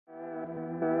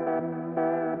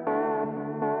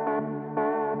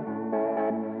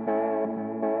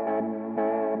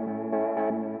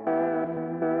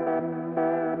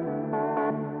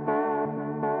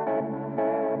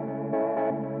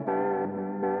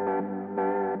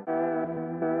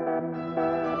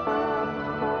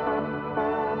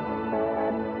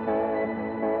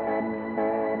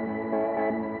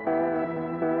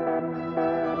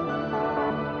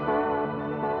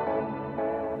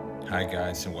Hi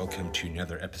guys, and welcome to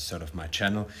another episode of my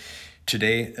channel.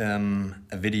 Today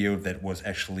a video that was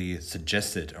actually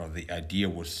suggested, or the idea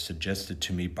was suggested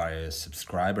to me by a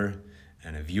subscriber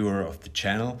and a viewer of the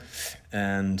channel,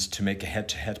 and to make a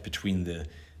head-to-head between the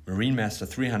Marinemaster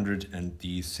 300 and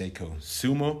the Seiko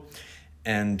Sumo.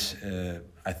 And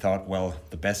I thought, well,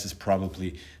 the best is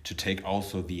probably to take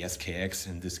also the SKX,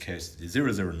 in this case the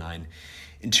 009,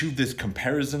 into this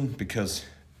comparison, because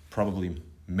probably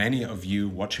many of you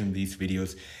watching these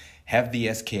videos have the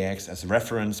SKX as a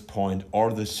reference point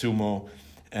or the Sumo,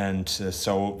 and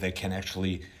so they can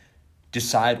actually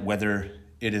decide whether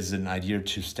it is an idea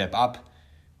to step up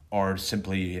or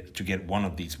simply to get one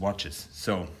of these watches.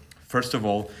 So first of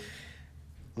all,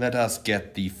 let us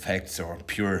get the facts or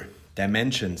pure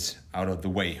dimensions out of the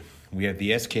way. We have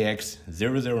the SKX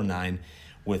 009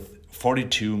 with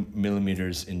 42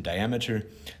 millimeters in diameter,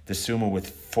 the Sumo with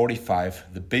 45,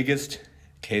 the biggest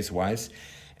case-wise,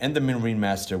 and the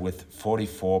Marinemaster with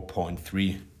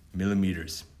 44.3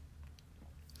 millimeters.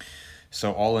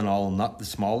 So all in all, not the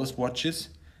smallest watches,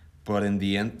 but in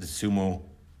the end the Sumo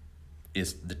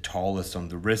is the tallest on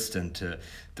the wrist, and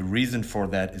the reason for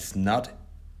that is not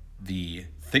the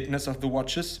thickness of the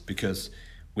watches, because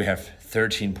we have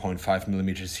 13.5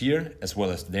 millimeters here as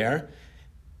well as there.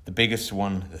 The biggest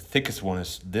one, the thickest one,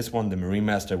 is this one, the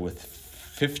Marinemaster, with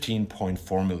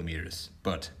 15.4 millimeters.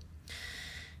 But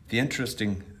the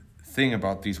interesting thing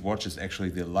about these watches is actually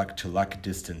the lug-to-lug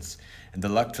distance. And the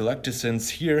lug-to-lug distance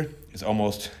here is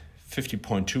almost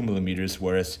 50.2 millimeters,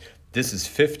 whereas this is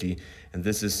 50, and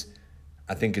this is,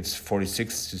 I think it's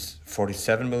 46 to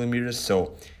 47 millimeters.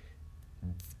 So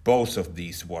both of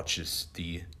these watches,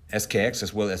 the SKX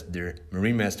as well as the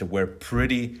Marinemaster, were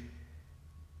pretty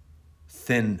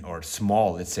thin or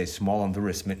small, let's say small on the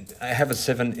wrist. I have a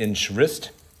 7-inch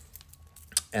wrist,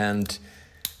 and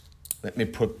let me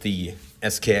put the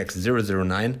SKX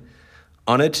 009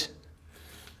 on it,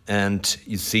 and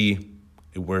you see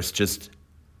it wears just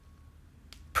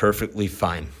perfectly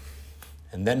fine.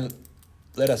 And then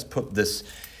let us put this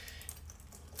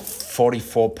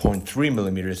 44.3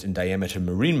 millimeters in diameter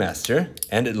Marinemaster,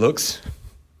 and it looks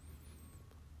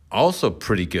also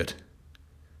pretty good.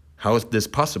 How is this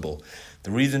possible? The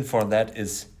reason for that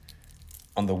is,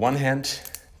 on the one hand,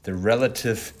 the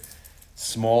relative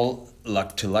small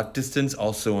lug-to-lug distance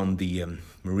also on the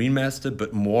Marinemaster,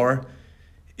 but more,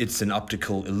 it's an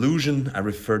optical illusion. I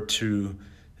referred to,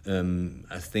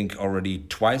 I think already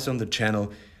twice on the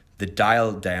channel, the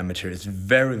dial diameter is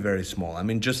very, very small. I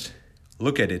mean, just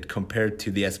look at it compared to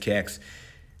the SKX.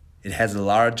 It has a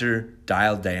larger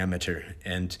dial diameter,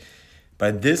 and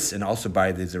by this, and also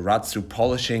by the Zaratsu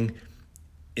polishing,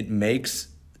 it makes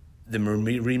the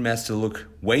Marinemaster look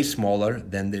way smaller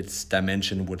than its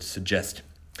dimension would suggest.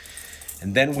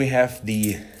 And then we have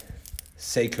the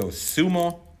Seiko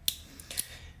Sumo,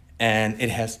 and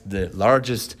it has the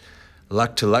largest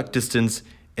lug-to-lug distance,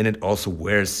 and it also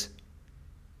wears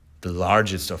the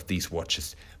largest of these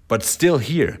watches. But still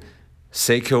here,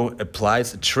 Seiko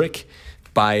applies a trick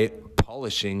by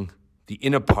polishing the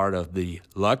inner part of the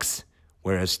lugs,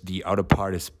 whereas the outer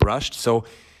part is brushed. So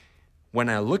when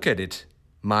I look at it,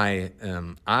 my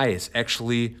eye is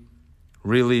actually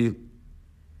really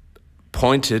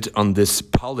pointed on this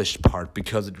polished part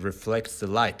because it reflects the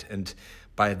light, and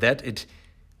by that it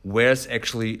wears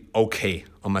actually okay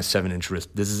on my 7-inch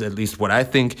wrist. This is at least what I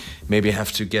think. Maybe I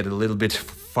have to get a little bit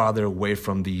farther away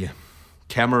from the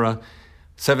camera.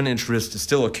 7-inch wrist is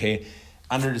still okay.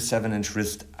 Under the 7-inch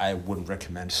wrist, I wouldn't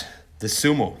recommend the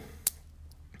Sumo.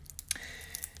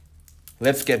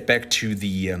 Let's get back to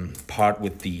the part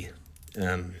with the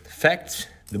facts,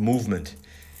 the movement.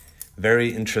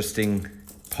 Very interesting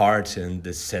part, and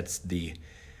this sets the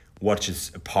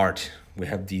watches apart. We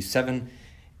have the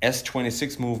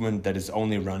 7S26 movement that is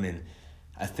only run in,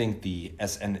 I think, the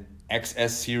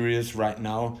SNXS series right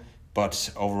now, but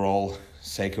overall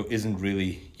Seiko isn't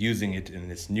really using it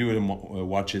in its newer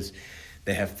watches.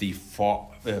 They have the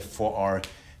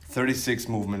 4R36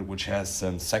 movement, which has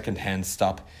second-hand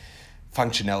stop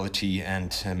functionality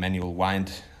and manual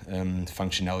wind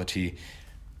functionality.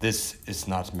 This is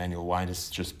not manual wind, it's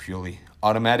just purely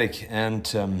automatic, and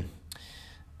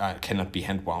cannot be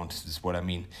hand wound, is what I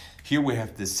mean. Here we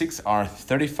have the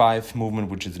 6R35 movement,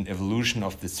 which is an evolution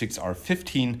of the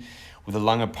 6R15 with a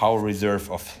longer power reserve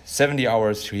of 70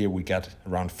 hours. Here we got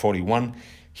around 41.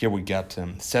 Here we got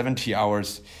 70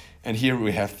 hours. And here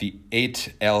we have the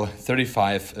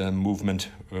 8L35 movement,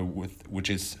 which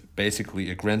is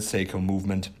basically a Grand Seiko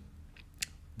movement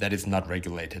that is not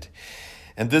regulated.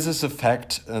 And this is a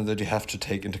fact that you have to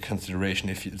take into consideration.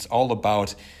 If it's all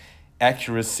about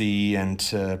accuracy and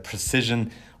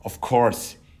precision, of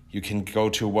course, You can go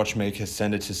to a watchmaker,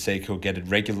 send it to Seiko, get it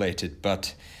regulated,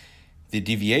 but the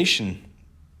deviation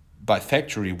by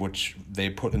factory, which they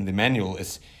put in the manual,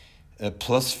 is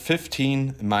plus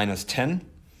 15 minus 10,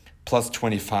 plus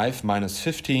 25 minus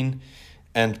 15,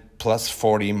 and plus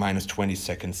 40 minus 20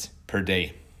 seconds per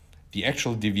day. The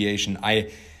actual deviation,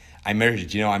 I measured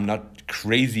it. You know, I'm not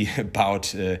crazy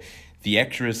about the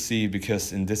accuracy,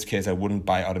 because in this case I wouldn't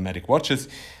buy automatic watches,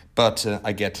 but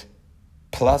I get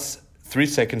plus 3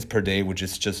 seconds per day, which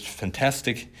is just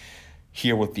fantastic.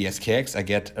 Here with the SKX, I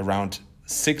get around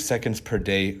 6 seconds per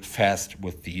day fast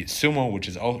with the Sumo, which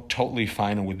is all totally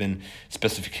fine and within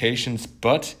specifications.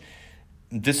 But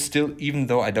this still, even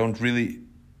though I don't really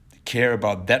care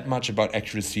about that much about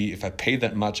accuracy, if I pay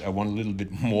that much, I want a little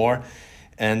bit more,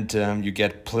 and you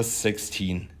get plus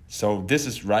 16. So this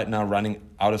is right now running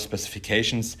out of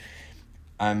specifications.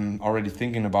 I'm already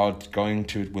thinking about going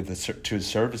to it to a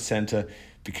service center,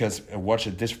 because a watch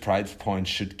at this price point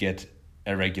should get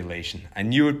a regulation. I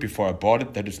knew it before I bought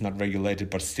it that it's not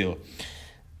regulated, but still,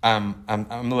 I'm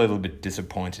a little bit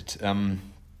disappointed. Yeah,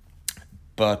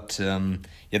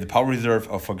 the power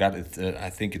reserve, I forgot it.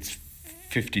 I think it's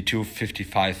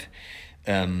 55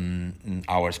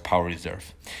 hours power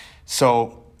reserve.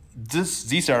 So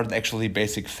these are actually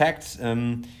basic facts.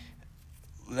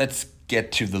 Let's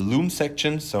get to the loom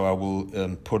section. So I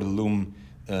will put a loom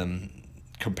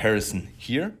comparison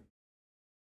here.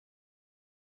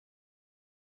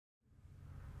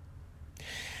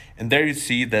 And there you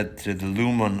see that the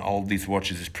loom on all these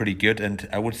watches is pretty good, and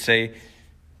I would say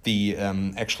the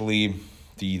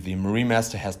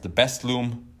Marinemaster has the best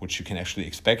loom, which you can actually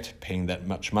expect paying that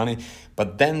much money.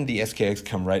 But then the SKX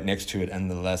come right next to it,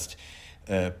 and the last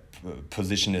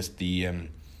position is the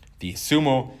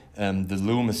Sumo. The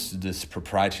loom is this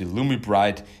proprietary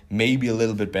Lumibrite, maybe a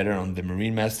little bit better on the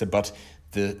Marinemaster, but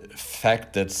the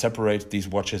fact that separates these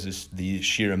watches is the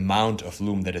sheer amount of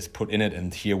loom that is put in it,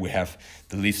 and here we have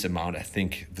the least amount. I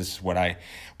think this is what I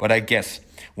guess.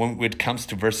 When it comes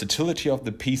to versatility of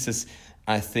the pieces,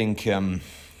 I think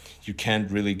you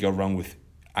can't really go wrong with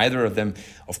either of them.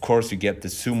 Of course, you get the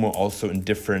Sumo also in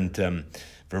different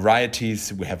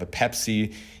varieties. We have a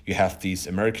Pepsi, you have these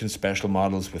American special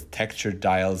models with textured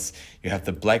dials, you have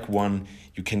the black one,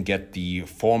 you can get the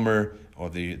former or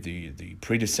the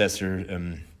predecessor,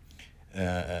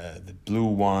 the blue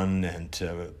one, and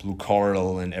blue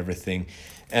coral and everything.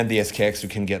 And the SKX, you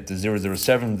can get the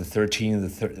 007, the 13,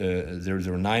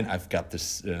 the 009. I've got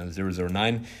this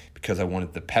 009 because I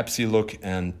wanted the Pepsi look,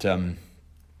 and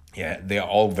yeah, they are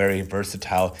all very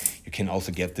versatile. You can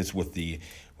also get this with the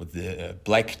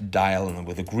black dial and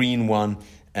with a green one,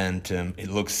 and it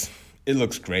looks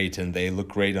great, and they look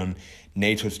great on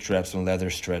NATO straps and leather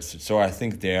straps. So I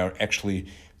think they are actually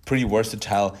pretty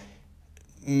versatile.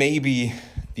 Maybe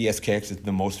the SKX is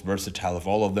the most versatile of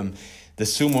all of them. The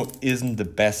Sumo isn't the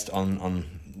best on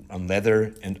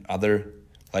leather and other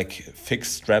like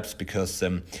fixed straps, because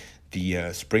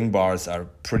the spring bars are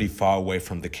pretty far away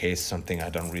from the case, something I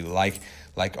don't really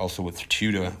like also with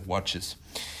Tudor watches.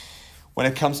 When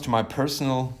it comes to my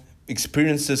personal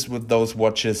experiences with those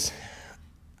watches,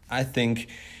 I think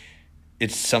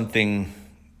it's something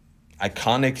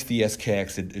iconic, the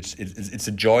SKX. It's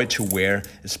a joy to wear,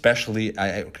 especially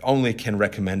I only can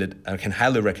recommend it. I can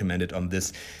highly recommend it on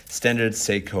this standard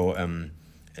Seiko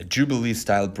Jubilee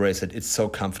style bracelet. It's so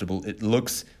comfortable. It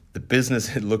looks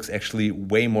it looks actually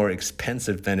way more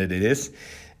expensive than it is,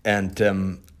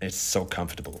 and it's so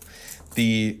comfortable.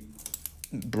 The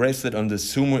bracelet on the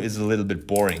Sumo is a little bit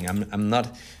boring.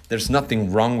 There's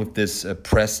nothing wrong with this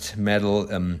pressed metal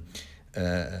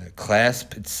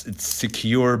clasp. It's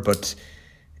secure, but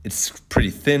it's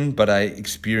pretty thin. But I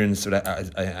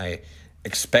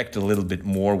expect a little bit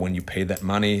more when you pay that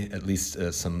money. At least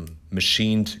some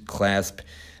machined clasp,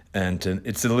 and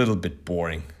it's a little bit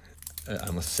boring,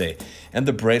 I must say. And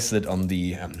the bracelet on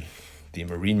the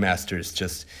Marinemaster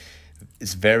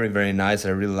is very, very nice. I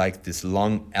really like these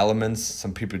long elements.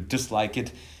 Some people dislike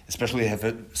it, especially if you have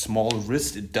a small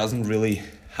wrist. It doesn't really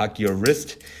hug your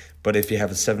wrist. But if you have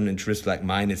a 7-inch wrist like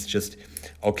mine, it's just,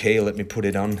 okay, let me put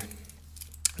it on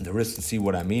the wrist and see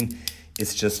what I mean.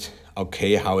 It's just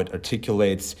okay how it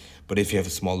articulates. But if you have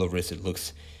a smaller wrist, it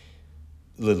looks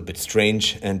a little bit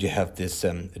strange. And you have this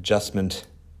adjustment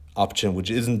option,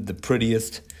 which isn't the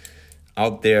prettiest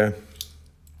out there,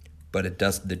 but it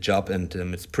does the job, and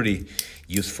it's pretty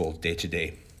useful day to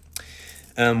day.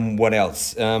 What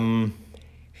else? The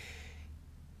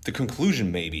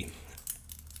conclusion, maybe.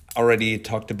 Already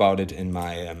talked about it in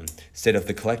my State of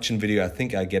the Collection video. I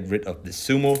think I get rid of the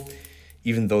Sumo.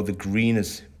 Even though the green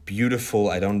is beautiful,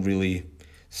 I don't really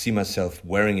see myself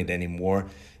wearing it anymore.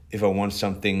 If I want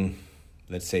something,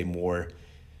 let's say, more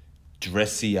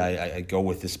dressy, I go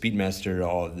with the Speedmaster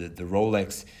or the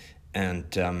Rolex. And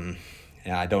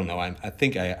yeah, I don't know. I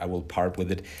think I will part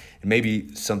with it. And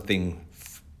maybe something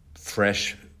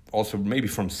fresh, also maybe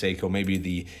from Seiko, maybe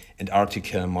the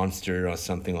Antarctica Monster or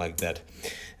something like that.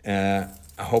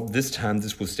 I hope this time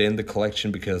this will stay in the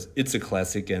collection, because it's a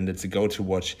classic and it's a go-to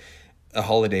watch, a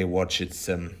holiday watch. It's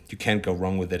you can't go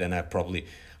wrong with it, and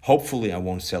hopefully I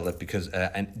won't sell it, because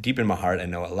and deep in my heart I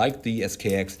know I like the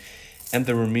SKX and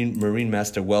the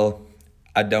Marinemaster. Well,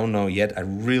 I don't know yet. I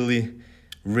really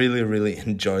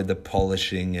enjoy the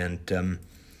polishing, and yeah,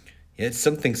 it's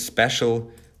something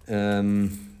special.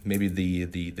 Maybe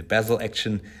the bezel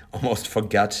action, almost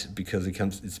forgot, because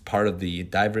it's part of the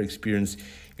diver experience.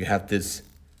 You have this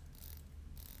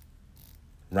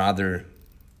rather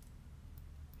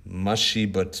mushy,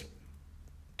 but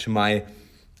to my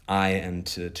eye and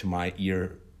to my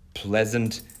ear,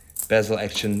 pleasant bezel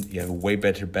action. You have a way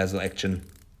better bezel action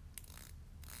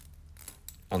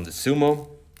on the Sumo.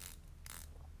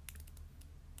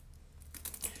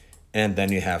 And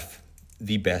then you have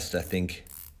the best, I think,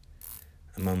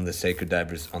 among the Seiko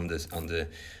divers on the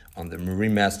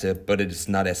Marinemaster, but it is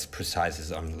not as precise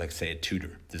as on, like, say, a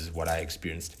Tudor. This is what I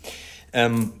experienced.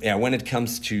 Yeah, when it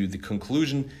comes to the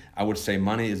conclusion, I would say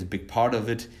money is a big part of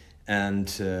it. And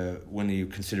when you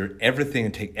consider everything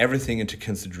and take everything into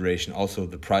consideration, also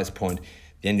the price point,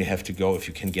 then you have to go, if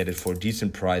you can get it for a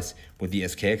decent price with the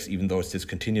SKX, even though it's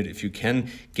discontinued. If you can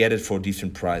get it for a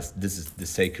decent price, this is the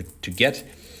Seiko to get.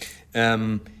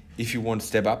 If you want to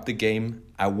step up the game,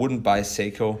 I wouldn't buy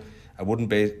Seiko. I wouldn't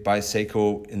buy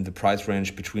Seiko in the price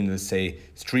range between, let's say,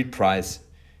 street price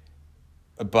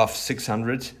above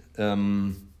 600.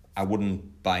 I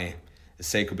wouldn't buy a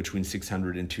Seiko between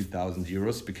 600 and 2,000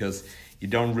 euros, because you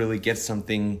don't really get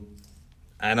something.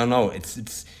 I don't know.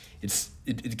 It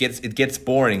gets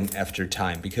boring after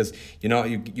time, because you know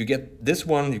you get this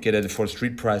one, you get it for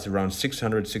street price around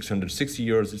 660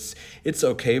 euros. It's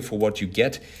okay for what you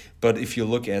get, but if you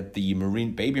look at the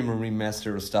baby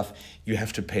Marinemaster or stuff, you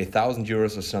have to pay 1,000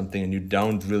 euros or something, and you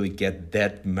don't really get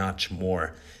that much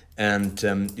more. And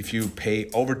if you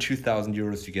pay over 2,000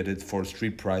 euros, you get it for a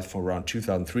street price for around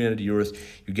 2,300 euros.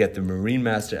 You get the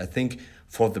Marinemaster. I think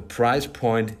for the price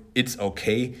point, it's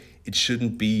okay. It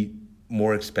shouldn't be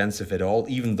more expensive at all,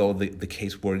 even though the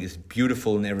casework is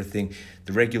beautiful and everything.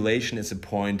 The regulation is a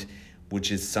point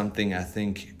which is something I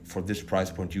think for this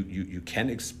price point you can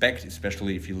expect,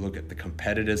 especially if you look at the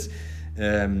competitors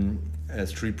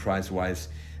street price wise.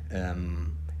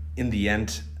 In the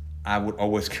end, I would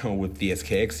always go with the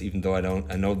SKX, even though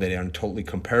I know they aren't totally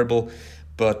comparable,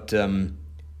 but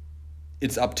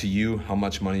it's up to you how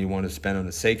much money you want to spend on a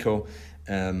Seiko.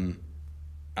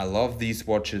 I love these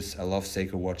watches. I love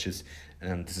Seiko watches,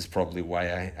 and this is probably why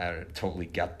I totally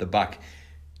got the bug.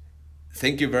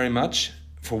 Thank you very much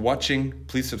for watching.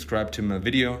 Please subscribe to my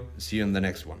video. See you in the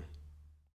next one.